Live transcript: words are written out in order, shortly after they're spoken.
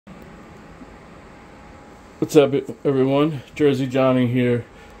What's up, everyone? Jersey Johnny here.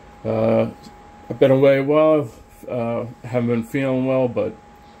 I've been away a while. Haven't been feeling well, but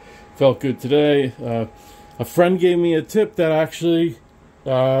felt good today. A friend gave me a tip that actually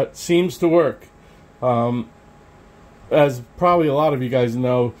seems to work. As probably a lot of you guys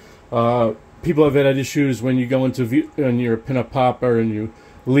know, people have had issues when you go into your pinup popper and you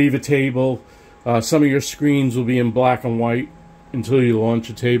leave a table. Some of your screens will be in black and white until you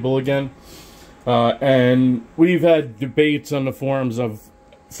launch a table again. And we've had debates on the forums of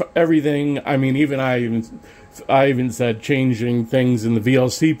everything. I mean, I even said changing things in the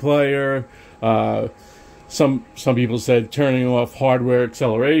VLC player. Some people said turning off hardware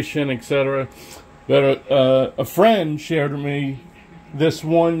acceleration, etc. But a friend shared with me this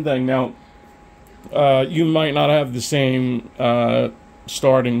one thing. Now, you might not have the same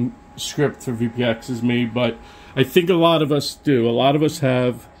starting script for VPX as me, but I think a lot of us do. A lot of us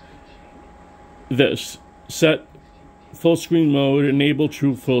have this: set full screen mode, enable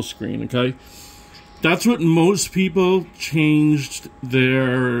true full screen. Okay, that's what most people changed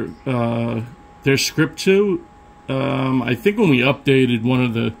their script to. I think when we updated one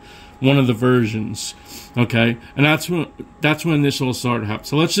of the versions. Okay, and that's when this all started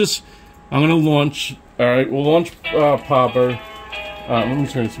happening. So I'm gonna launch. All right, we'll launch Popper. Let me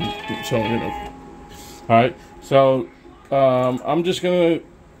turn some. All right, so I'm just gonna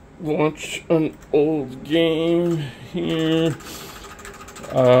launch an old game here.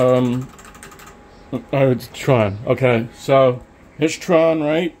 It's Tron. Okay, so here's Tron,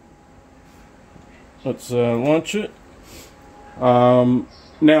 right? Let's launch it.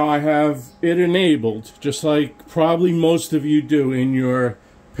 Now I have it enabled, just like probably most of you do in your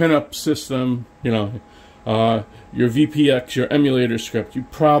pinup system. You know, your VPX, your emulator script. You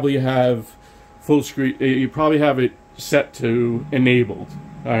probably have full screen. You probably have it set to enabled.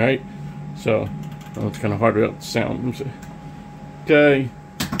 All right, so it's kind of hard to sound. Okay,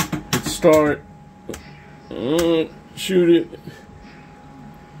 let's start. Shoot it.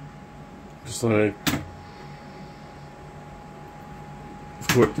 Just like, of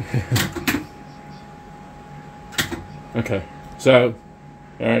course. Okay, so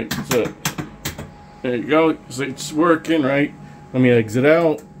all right, so there you go. So it's working, right? Let me exit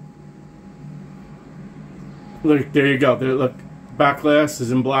out. Look, there you go. There, look. Back glass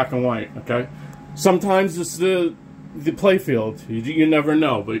is in black and white. Okay, sometimes it's the playfield. You never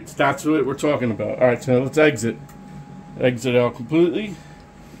know, but that's what we're talking about. All right, so let's exit out completely.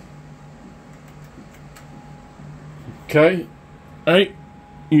 Okay, all right.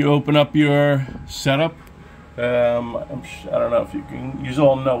 You open up your setup. I don't know if you can. You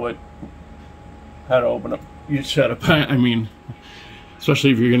all know how to open up your setup. I mean, especially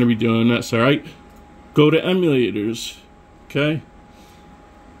if you're going to be doing this. All right, go to emulators. Okay.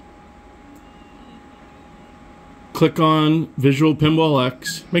 Click on Visual Pinball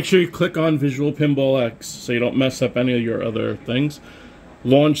X. Make sure you click on Visual Pinball X so you don't mess up any of your other things.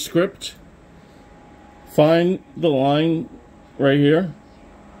 Launch script. Find the line right here.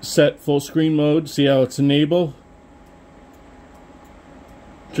 Set full screen mode. See how it's enable.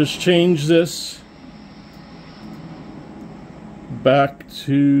 Just change this back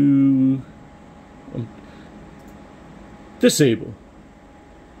to disable.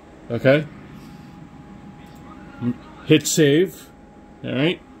 Okay. Hit save. All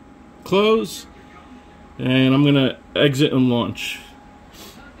right. Close. And I'm gonna exit and launch.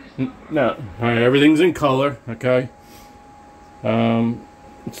 Now, all right. Everything's in color. Okay.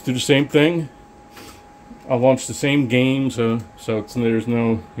 Let's do the same thing. I'll launch the same game, so there's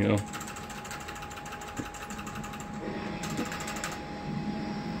no, you know.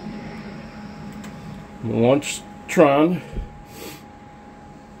 Launch Tron.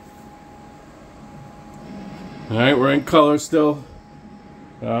 Alright, we're in color still.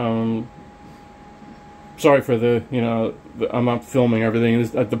 Sorry for the, you know, I'm not filming everything.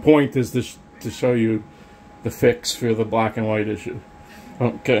 The point is to show you the fix for the black and white issue.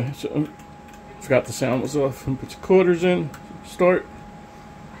 Okay, so forgot the sound was off. And put the quarters in. Start.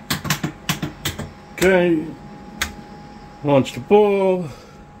 Okay. Launch the ball.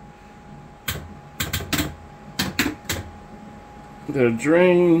 They're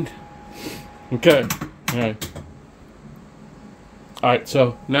drained. Okay. Alright. Alright,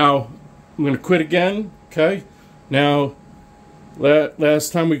 so now I'm going to quit again. Okay. Now,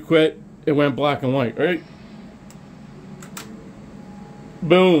 last time we quit, it went black and white, right?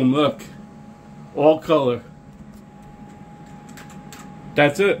 Boom, look. All color.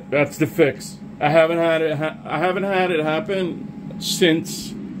 That's it. That's the fix. I haven't had it happen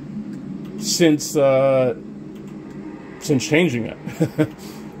since changing it.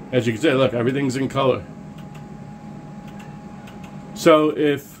 As you can see, look, everything's in color. So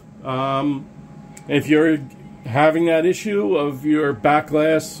if you're having that issue of your back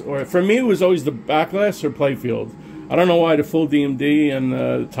glass, or for me it was always the back glass or playfield. I don't know why the full DMD and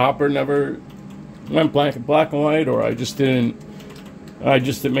the topper never went black and white, or I just didn't.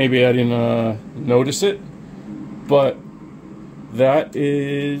 Maybe I didn't notice it. But that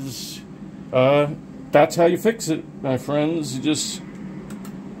is that's how you fix it, my friends. You just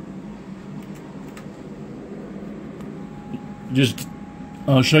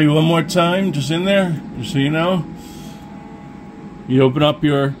I'll show you one more time, just in there, just so you know. You open up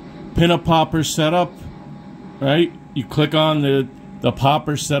your pinup popper setup, right? You click on the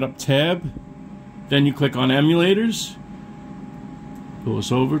popper setup tab, then you click on emulators. Pull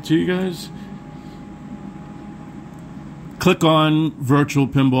this over to you guys. Click on Virtual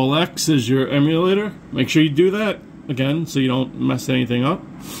Pinball X as your emulator. Make sure you do that again so you don't mess anything up.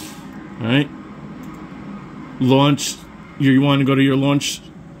 All right. Launch. You want to go to your launch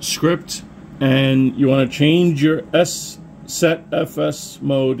script, and you want to change your set FS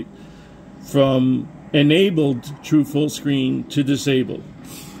mode from enabled true full screen to disabled.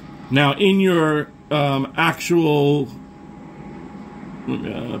 Now in your actual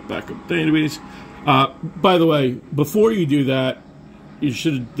backup database, by the way, before you do that, you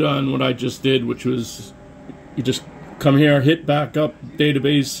should have done what I just did, which was you just come here, hit backup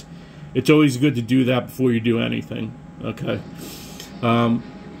database. It's always good to do that before you do anything. Okay. I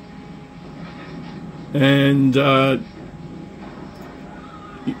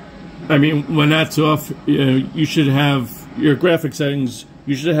mean, when that's off, you should have your graphic settings.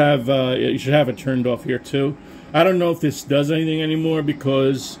 You should have it turned off here too. I don't know if this does anything anymore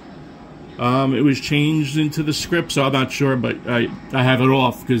because it was changed into the script, so I'm not sure. But I have it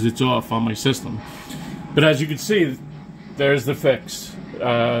off because it's off on my system. But as you can see, there's the fix.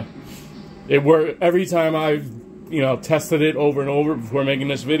 It worked every time I've tested it over and over before making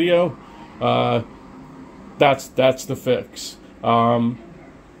this video. That's the fix.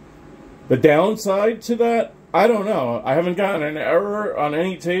 The downside to that, I don't know. I haven't gotten an error on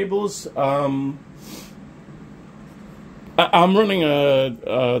any tables. I'm running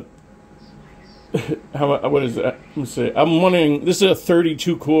what is that? Let me see. I'm running. This is a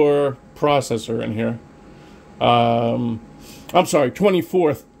 32 core processor in here. I'm sorry,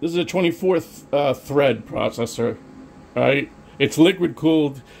 24th. This is a 24th thread processor. Right? It's liquid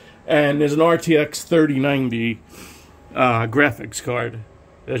cooled, and there's an RTX 3090 graphics card,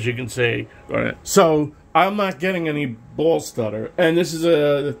 as you can see. Right. So I'm not getting any ball stutter, and this is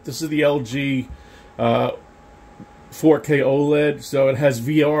the LG 4K OLED, so it has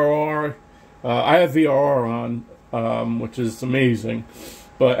VRR. I have VRR on, which is amazing,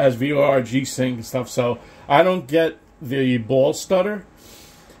 but it has VRR, G-Sync and stuff, so I don't get the ball stutter.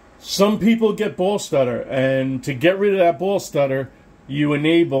 Some people get ball stutter, and to get rid of that ball stutter, you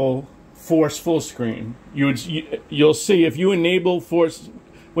enable force full screen. You'll see if you enable force,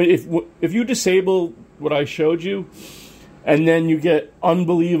 if you disable what I showed you, and then you get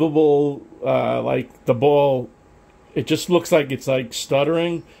unbelievable, like the ball, it just looks like it's like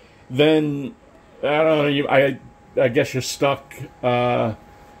stuttering. Then I don't know. I guess you're stuck.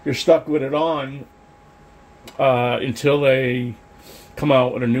 You're stuck with it on until they come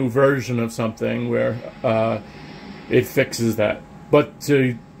out with a new version of something where it fixes that. But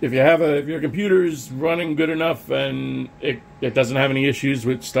if your computer's running good enough and it doesn't have any issues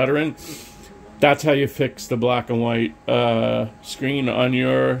with stuttering, that's how you fix the black and white screen on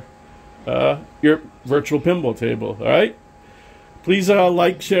your virtual pinball table. All right. Please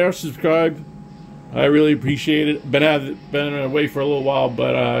like, share, subscribe. I really appreciate it. Been away for a little while,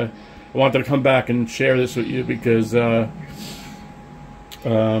 but I wanted to come back and share this with you because a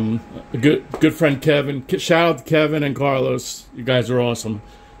good friend Kevin. Shout out to Kevin and Carlos. You guys are awesome.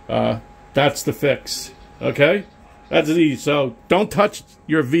 That's the fix. Okay, that's easy. So don't touch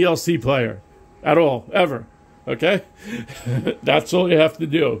your VLC player at all, ever. Okay, that's all you have to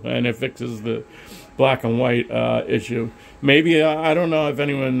do, and it fixes the black and white issue. Maybe I don't know if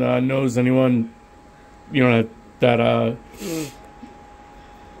anyone knows anyone, that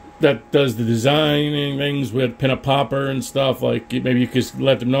does the designing things with pinup popper and stuff. Like maybe you could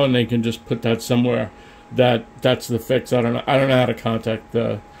let them know, and they can just put that somewhere. That's the fix. I don't know how to contact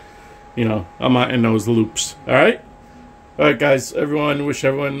I'm not in those loops. All right, guys. Wish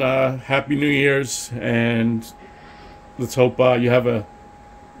everyone happy New Year's, and let's hope you have a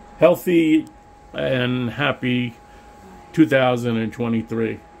healthy and happy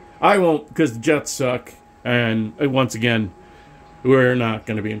 2023. I won't, because the Jets suck, and once again, we're not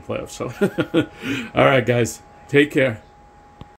going to be in playoffs. So, all right, guys, take care.